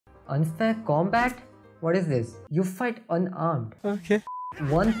Unfair combat? What is this? You fight unarmed. Okay.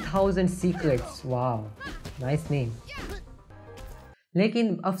 1000 secrets. Wow. Nice name.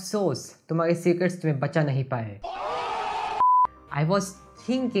 लेकिन अफसोस तुम्हारे secrets तुम्हें बचा नहीं पाए. I was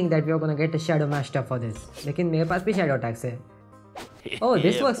thinking that we were gonna get a shadow master for this. लेकिन मेरे पास भी shadow attacks है. Oh,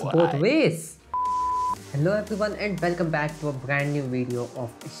 this works both ways. Hello everyone and welcome back to a brand new video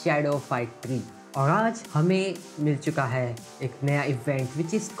of Shadow Fight 3. और आज हमें मिल चुका है एक नया event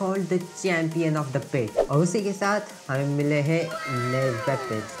which is called the champion of the pit. और उसी के साथ हमें मिले हैं नए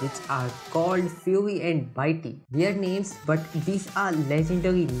weapons which are called fury and बाइटी. Wear names but these are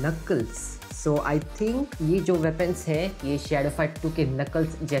legendary knuckles. So I think ये जो वेपन्स हैं ये शैडो फाइट 2 के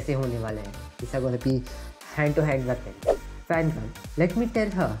नकल्स जैसे होने वाले हैं. This are gonna be hand to hand weapon. Fan gun. Let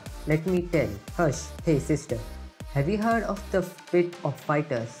me tell. Hush. Hey sister. Have you heard of the Pit of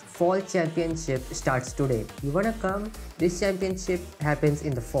Fighters? Fall Championship starts today. You wanna come? This championship happens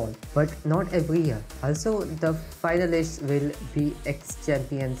in the fall, but not every year. Also, the finalists will be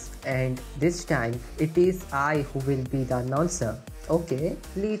ex-champions, and this time it is I who will be the announcer. Okay,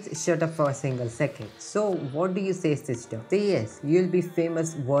 please shut up for a single second. So, what do you say, sister? Say yes, you'll be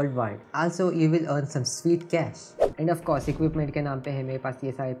famous worldwide. Also, you will earn some sweet cash. And of course, equipment के नाम पे है मेरे पास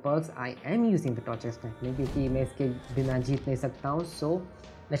ये सारे perks. I am using the Torturous Nightmare क्योंकि मैं इसके बिना जीत नहीं सकता हूँ. So,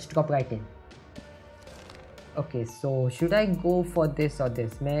 let's drop right in. Okay, so should I go for this or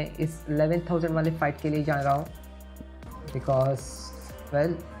this? मैं इस 11,000 वाले fight के लिए जा रहा हूँ because,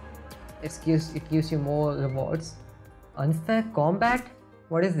 well, it gives you more rewards. Unfair combat?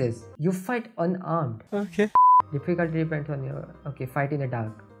 What is this? You fight unarmed. Okay. Difficulty depends on your... Okay, fight in the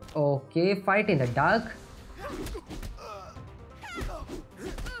dark. Okay, fight in the dark.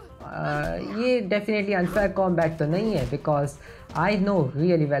 ये definitely unfair combat तो नहीं है because I know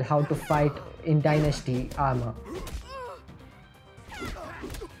really well how to fight in Dynasty armor.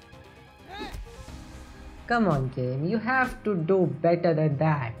 Come on game, you have to do better than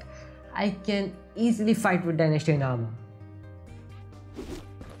that. I can easily fight with Dynasty in armor.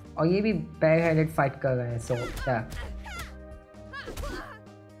 और ये भी back-handed fight कर रहे हैं. सो क्या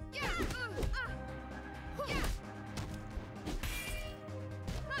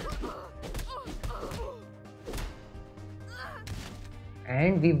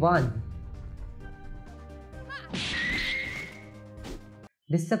and we won.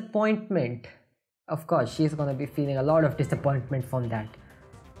 Disappointment. Of course, she's gonna be feeling a lot of disappointment from that.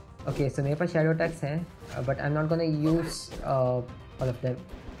 Okay, so मेरे पास shadow attacks हैं, but I'm not gonna use all of them.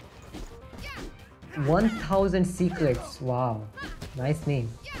 1000 secrets. Wow, nice name.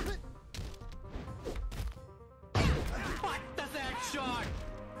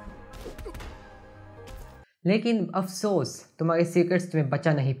 लेकिन अफसोस तुम्हारे secrets तुम्हें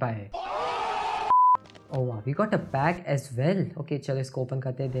बचा नहीं पाए. Oh wow, we got a bag as well. Okay, चलो इसको ओपन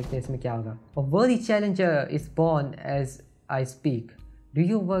करते हैं, देखते हैं इसमें क्या होगा. A worthy challenger is born as I speak. Do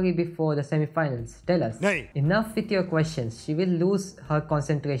you worry before the semi-finals? Tell us. नहीं. Enough with your questions. She will lose her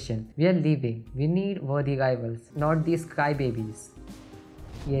concentration. We are leaving. We need worthy rivals, not these crybabies.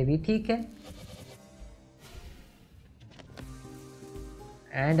 ये भी ठीक है.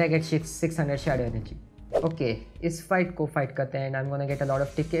 And I get 600 shadow energy. Okay, इस fight को fight करते हैं. And I'm gonna get a lot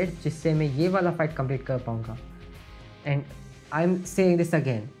of tickets जिससे मैं ये वाला फाइट कंप्लीट कर पाऊंगा. And I'm saying this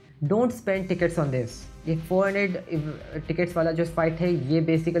again. Don't spend tickets on this. ये 400 टिकट्स वाला जो फाइट है ये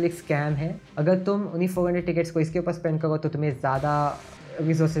बेसिकली स्कैम है. अगर तुम उन्हीं 400 टिकट्स को इसके ऊपर स्पेंड करो तो तुम्हें ज़्यादा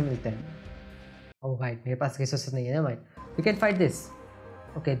रिसोर्सेज मिलते हैं. ओह भाई मेरे पास रिसोर्सेज नहीं है ना भाई. You can fight this.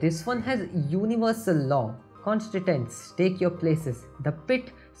 Okay, this one has universal law. Constituents, take your places. The pit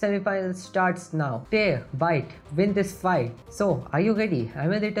semi-final starts now. Tear, bite, win this fight. So, are you ready?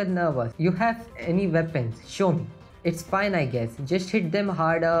 I'm a little nervous. You have any weapons? Show me. It's fine, I guess. Just hit them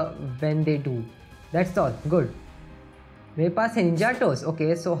harder when they do. That's all. Good. मेरे पास है Ninja toast.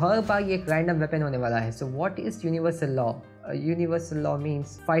 Okay, सो हर बार ये एक random weapon होने वाला है. So what is universal law? Universal law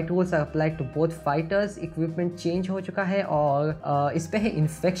means fight rules are applied to both fighters. Equipment change हो चुका है और इस पे है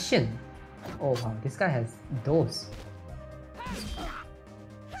infection. Oh wow, this guy has those.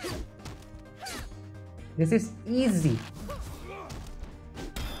 This is easy.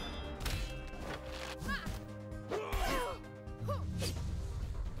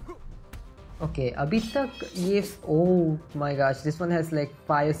 Okay, अभी तक ये oh my gosh, this one has like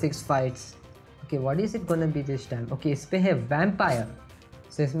 5 or 6 fights. Okay, what is it gonna be this time? Okay, इस पे है vampire.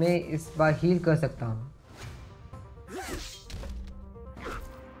 So इसमें इस बार heal कर सकता हूँ.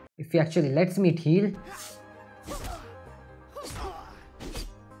 If you actually lets me heal.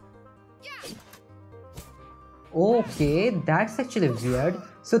 Okay, that's actually weird.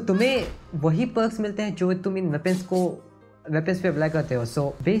 So तुम्हें वही perks मिलते हैं जो तुम इन weapons को वेपन्स पे अप्लाई करते हो.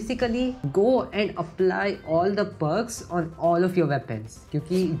 So basically go and apply all the perks on all of your weapons,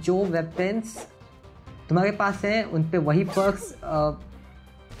 क्योंकि जो वेपन्स तुम्हारे पास हैं उन पे वही पर्क्स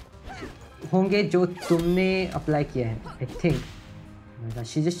होंगे जो तुमने अप्लाई किया है. I think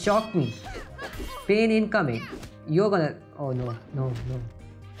she just shocked me. Pen incoming. You gonna. Oh no no no.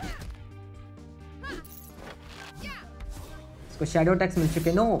 इसको शैडो अटैक्स मिल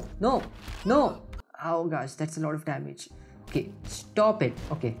चुके. No no no. Oh gosh, that's a lot of damage. Okay, stop it.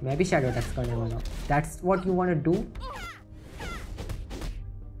 Okay, मैं भी shadow attacks करने वाला हूँ. That's what you want to do?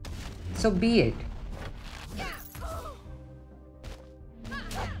 So be it.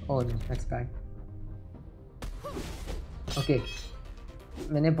 Oh no, that's bad. Okay,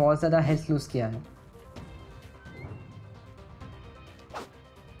 मैंने बहुत ज़्यादा health loose किया है.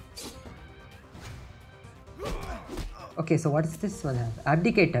 Okay, so what does this one have?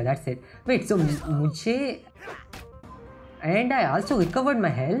 Abdicator, that's it. Wait, so मुझे and I also recovered my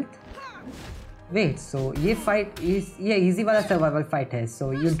health. Wait, so ये fight is ये easy वाला survival fight है,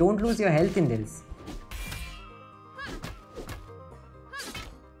 so you don't lose your health in this.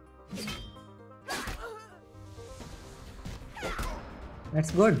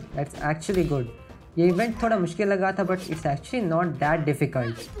 That's good. That's actually good. ये event थोड़ा मुश्किल लगा था, but it's actually not that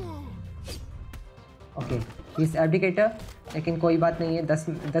difficult. Okay, he's abdicator, लेकिन कोई बात नहीं है.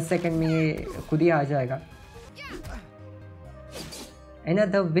 10 सेकंड में ये खुद ही आ जाएगा.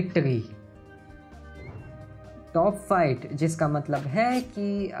 Another victory. Top fight, जिसका मतलब है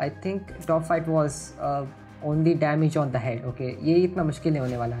कि I think top fight was only damage on the head. Okay, ये इतना मुश्किल नहीं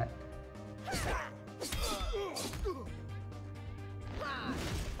होने वाला है.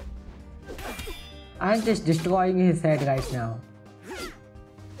 I'm just destroying his head right now.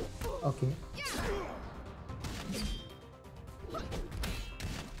 Okay.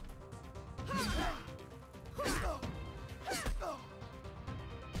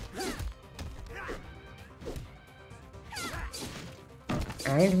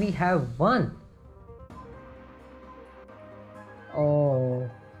 And we have won. Oh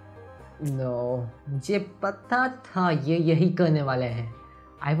no, मुझे पता था ये यही करने वाले हैं.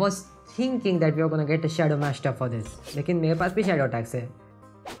 I was thinking that we were gonna get a shadow master for this, लेकिन मेरे पास भी shadow attacks है.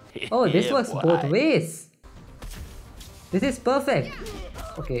 Oh, this works both ways. This is perfect.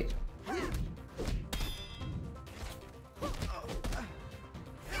 Okay.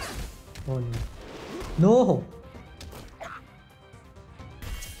 Oh no. No.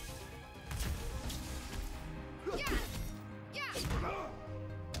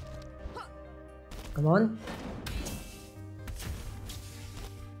 Come on.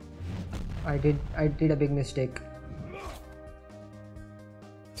 I did a big mistake.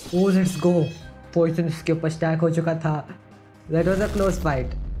 Oh, let's go. Poison उसके ऊपर stack हो चुका था. That was a close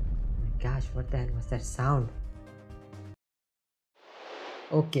fight. Oh my gosh, what the hell was that sound?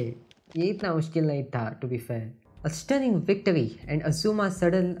 Okay, ये इतना मुश्किल नहीं था, to be fair. A stunning victory and Azuma's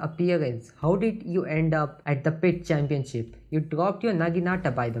sudden appearance. How did you end up at the pit championship? You dropped your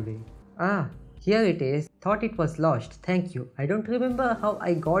Naginata, by the way. Ah, here it is. Thought it was lost. Thank you. I don't remember how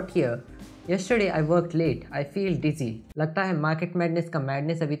I got here. Yesterday I worked late. I feel dizzy. लगता है Market Madness का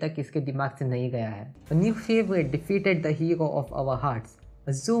madness अभी तक इसके दिमाग से नहीं गया है. A new favorite defeated the hero of our hearts,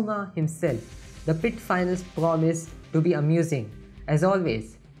 Azuma himself. The pit finals promise to be amusing. As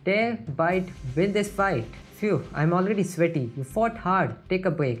always, dare, bite, win this fight. Phew, I'm already sweaty. You fought hard. Take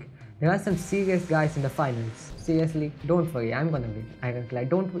a break. There are some serious guys in the finals. Seriously, don't worry. I'm gonna win. Ironclad,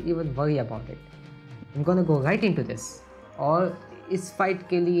 don't even worry about it. I'm gonna go right into this. और इस fight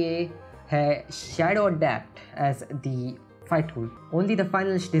के लिए है Shadow Adapt as the fight rule. Only the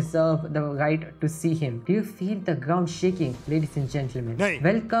finalists deserve the right to see him. Do you feel the ground shaking, ladies and gentlemen? Hey.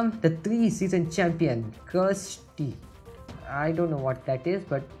 Welcome the 3-season champion, Kirsty. I don't know what that is,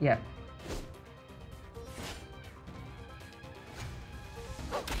 but yeah.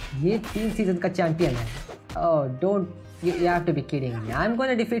 ये 3 season का champion है. Oh, don't you have to be kidding me. I'm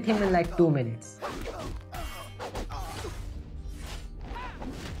gonna defeat him in like 2 minutes.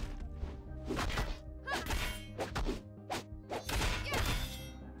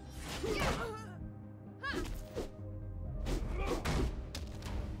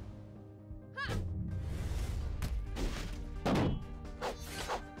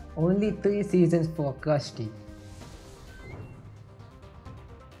 Only 3 seasons for Kirsty.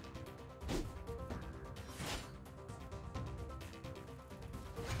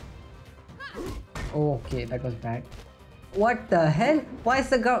 Okay, that was bad. What the hell? Why is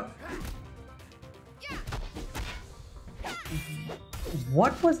the girl?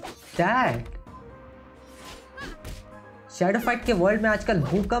 What was that? Shadow Fight के world में आजकल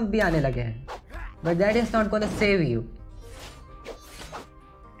भूकंप भी आने लगे हैं. But that is not gonna save you.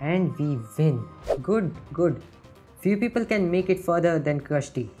 And we win. Good, good. Few people can make it further than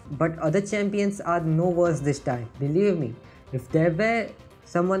Krusty, but other champions are no worse this time. Believe me, if there were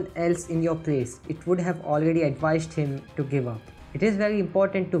someone else in your place, it would have already advised him to give up. It is very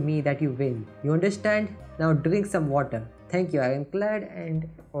important to me that you win. You understand? Now drink some water. Thank you, Ironclad. And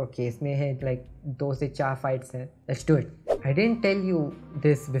okay, इसमें है like 2 से 4 fights हैं. Let's do it. I didn't tell you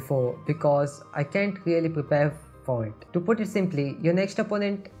this before because I can't really prepare for it. To put it simply, your next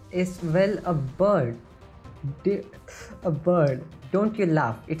opponent is, well, a bird. A bird. Don't you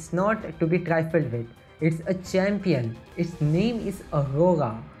laugh. It's not to be trifled with. It's a champion. Its name is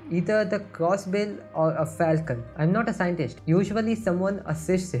Aurora. Either the crossbill or a falcon. I'm not a scientist. Usually someone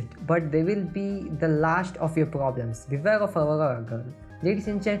assists it, but they will be the last of your problems. Beware of Aurora, girl. Ladies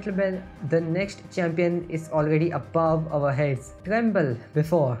and gentlemen, the next champion is already above our heads. Tremble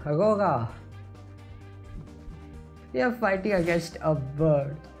before Aurora. We are fighting against a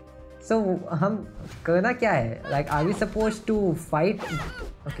bird. So, हम करना क्या है? Like, are we supposed to fight?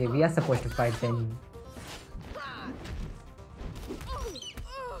 Okay, we are supposed to fight then.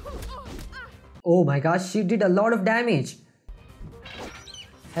 Oh my gosh, she did a lot of damage.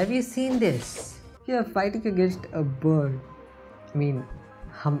 Have you seen this? We are fighting against a bird. I mean,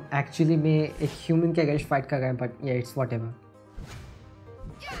 हम actually में एक human के against fight कर रहे हैं, but yeah, it's whatever.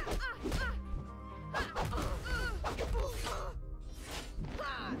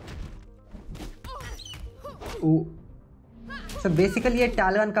 Ooh. So basically ये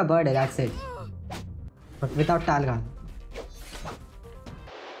Talgan का bird है, that's it. But without Talgan.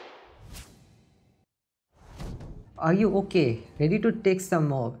 Are you okay? Ready to take some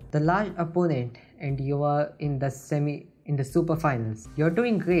more? The last opponent and you are in the super finals. You're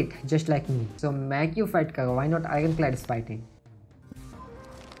doing great, just like me. So मैं क्यों fight करो? Why not Ironclad is fighting?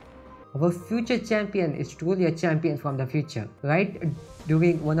 Our future champion is truly a champion from the future. Right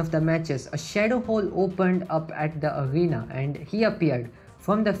during one of the matches, a shadow hole opened up at the arena and he appeared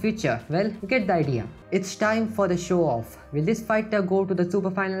from the future. Well, you get the idea. It's time for the show off. Will this fighter go to the super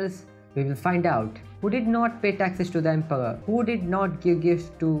finals? We will find out. Who did not pay taxes to the emperor? Who did not give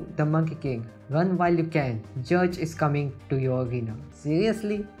gifts to the Monkey King? Run while you can. Judge is coming to your arena.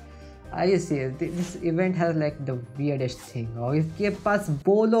 Seriously? Are you serious? This event has like the weirdest thing. और इसके पास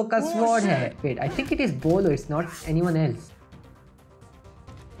बोलो का sword है. Wait, I think it is Bolo. It's not anyone else.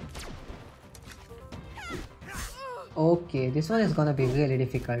 Okay, this one is gonna be really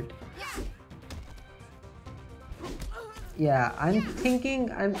difficult. Yeah,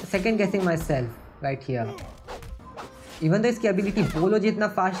 I'm second guessing myself right here. Even though इसकी ability Bolo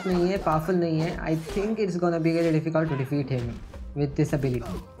जितना fast नहीं है, powerful नहीं है, I think it's gonna be really difficult to defeat him with this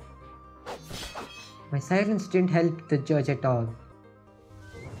ability. My silence didn't help the judge at all.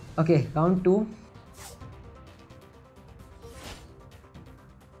 Okay, round 2.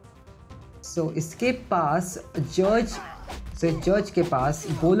 So इसके पास judge के पास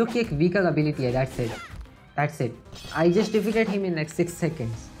Bolo की एक weaker ability है. That's it. I just defeated him in like 6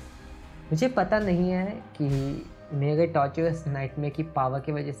 seconds. मुझे पता नहीं है कि मेरे Torturous Nightmare की पावर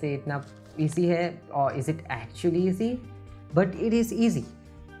की वजह से इतना easy है or is it actually easy? But it is easy.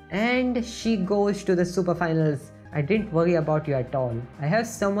 And she goes to the super finals. I didn't worry about you at all. I have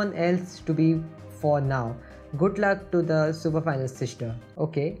someone else to be for now. Good luck to the super finals, sister.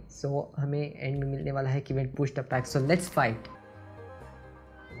 Okay, so हमें end में मिलने वाला है कि event pushed up back. So let's fight.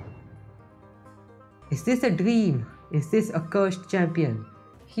 Is this a dream? Is this a cursed champion?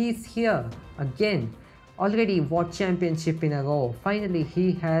 He's here again. Already won championship in a row. Finally,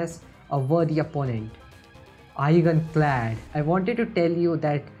 he has a worthy opponent. Ironclad. I wanted to tell you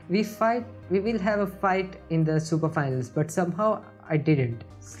that we will have a fight in the super finals, but somehow I didn't.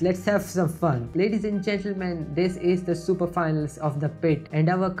 Let's have some fun. Ladies and gentlemen, this is the super finals of the pit and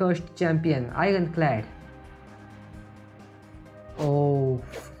our cursed champion, Ironclad. Oh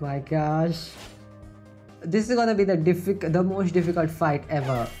my gosh. This is gonna be the most difficult fight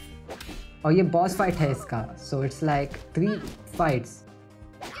ever. और ये boss fight है इसका. So it's like 3 fights.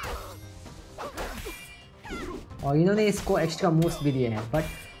 और इन्होंने इसको extra moves भी दिए हैं. But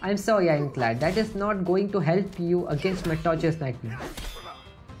I'm sorry, Ironclad, that is not going to help you against my Torturous Nightmare.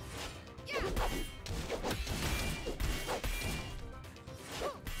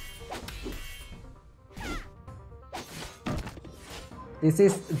 This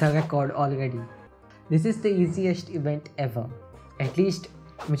is the record already. This is the easiest event ever. At least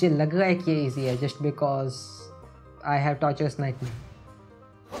मुझे लग रहा है कि ये easy है just because I have Torturous Nightmare.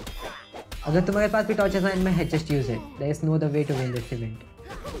 अगर तुम्हारे पास भी Torturous Nightmare है, just use it. There is no other way to win this event.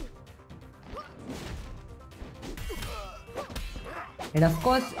 And of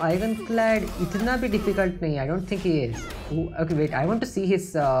course, Ironclad इतना भी difficult नहीं है. I don't think he is. Ooh, okay, wait. I want to see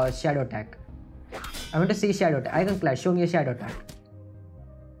his shadow attack. I want to see shadow attack. Ironclad, show me a shadow attack.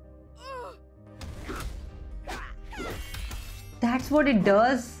 That's what it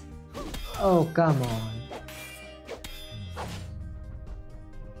does? Oh, come on.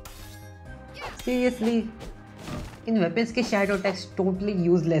 Seriously? In weapons के shadow attacks totally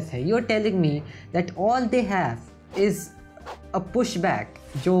useless है. You're telling me that all they have is a pushback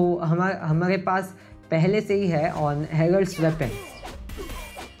जो हमारे पास पहले से ही है on Herald's weapon.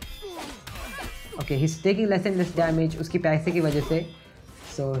 Okay, he's taking less and less damage उसकी पैसे की वजह से.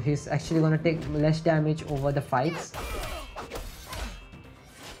 So he's actually gonna take less damage over the fights.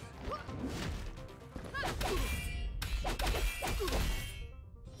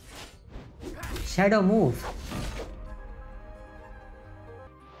 Shadow move.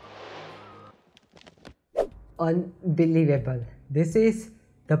 Unbelievable. This is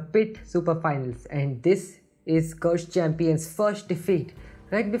the Pit Super Finals and this is Cursed Champion's first defeat.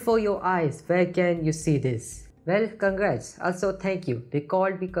 Right before your eyes, where can you see this? Well, congrats. Also, thank you. They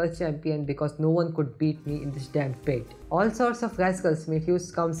called me Cursed Champion because no one could beat me in this damn pit. All sorts of rascals made huge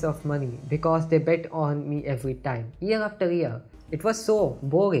sums of money because they bet on me every time, year after year. It was so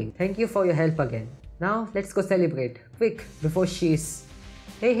boring. Thank you for your help again. Now, let's go celebrate. Quick, before she's...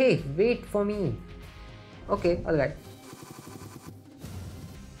 Hey, wait for me. Okay, alright.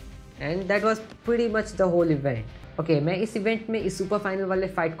 And that was pretty much the whole event. Okay, मैं इस event में इस super final वाले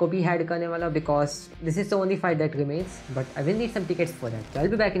fight को भी add करने वाला because this is the only fight that remains. But I will need some tickets for that. So I'll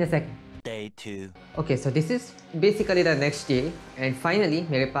be back in a second. Day 2. Okay, so this is basically the next day. And finally,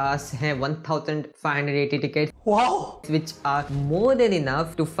 मेरे पास हैं 1580 tickets. Wow! Which are more than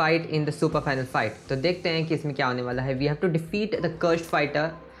enough to fight in the super final fight. तो देखते हैं कि इसमें क्या होने वाला है. We have to defeat the cursed fighter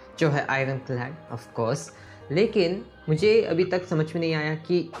जो है Ironclad, of course. लेकिन मुझे अभी तक समझ में नहीं आया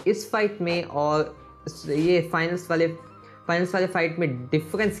कि इस फाइट में और ये फाइनल्स वाले फाइट में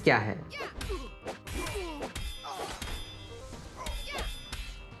डिफरेंस क्या है.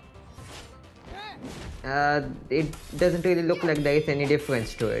 It doesn't really look like there is any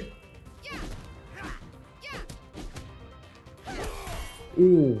difference to it.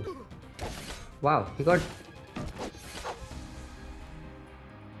 Ooh. Wow, he got...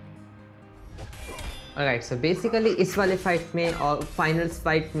 Alright, so basically इस वाले फाइट में और फाइनल्स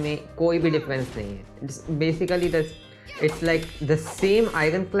फाइट में कोई भी डिफरेंस नहीं है. It's basically it's like the same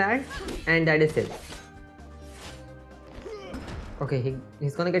Ironclad and that is it. Okay,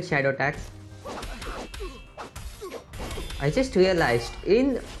 he's gonna get shadow attacks. I just realized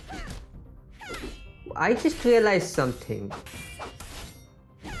something.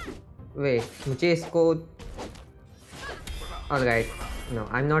 Wait, मुझे इसको... Alright, no,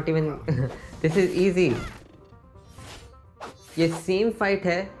 I'm not even... This is easy. ये same fight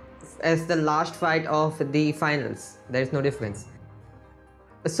है as the last fight of the finals. There is no difference.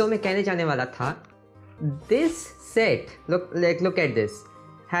 So मैं कहने जाने वाला था, this set, look at this,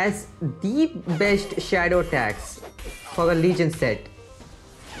 has the best shadow attacks for a Legion set.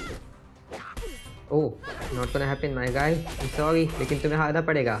 Oh, not gonna happen, my guy. I'm sorry, लेकिन तुम्हें हारना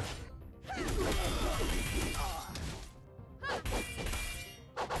पड़ेगा.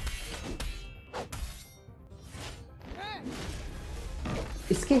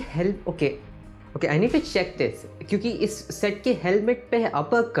 इसके help okay, I need to check this क्योंकि इस सेट के हेलमेट पे है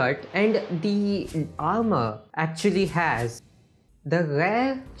upper cut and the armor actually has the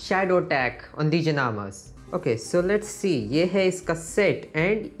rare shadow attack on Legion armors. Okay, so let's see. ये है इसका set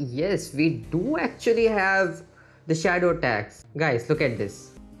and yes, we do actually have the shadow attacks. Guys, look at this.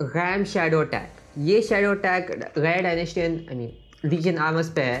 Ram shadow attack. ये shadow attack rare Dynastian, Legion armors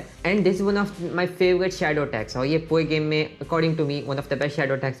पे है and this is one of my favorite shadow attacks और ये पूरे game में according to me one of the best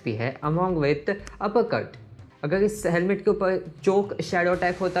shadow attacks भी है along with uppercut. अगर इस हेलमेट के ऊपर चोक शैडो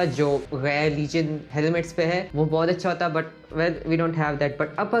अटैक होता जो रेयर लीजन हेलमेट्स पे है वो बहुत अच्छा होता but well we don't have that.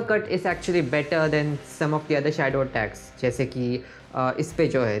 But upper cut is actually better then some of the other shadow attacks जैसे कि इस पे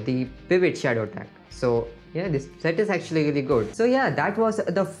जो है the pivot shadow attack. So yeah, this set is actually really good. So yeah, that was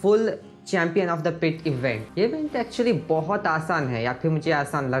the full champion of the pit event. ये event actually बहुत आसान है या फिर मुझे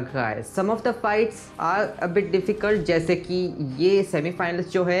आसान लग रहा है. सम of the fights are a bit difficult जैसे कि ये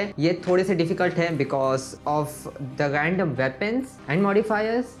सेमीफाइनल्स जो है ये थोड़े से डिफिकल्ट है because of the random weapons and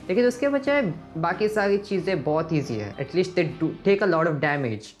modifiers. लेकिन उसके बजाय बाकी सारी चीज़ें बहुत ईजी है. At least they take a lot of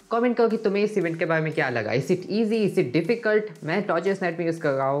damage. Comment करो कि तुम्हें इस इवेंट के बारे में क्या लगा. Is it easy, is it difficult. मैं टॉर्चरस नाइटमेयर यूज़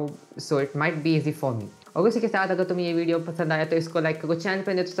कर रहा हूँ so it might be easy for me. और उसी के साथ अगर तुम्हें ये वीडियो पसंद आया तो इसको लाइक करो, चैनल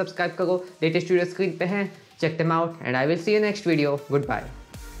पे नहीं तो सब्सक्राइब करो. लेटेस्ट वीडियो स्क्रीन पे हैं, check them out and I will see you next video. Good bye.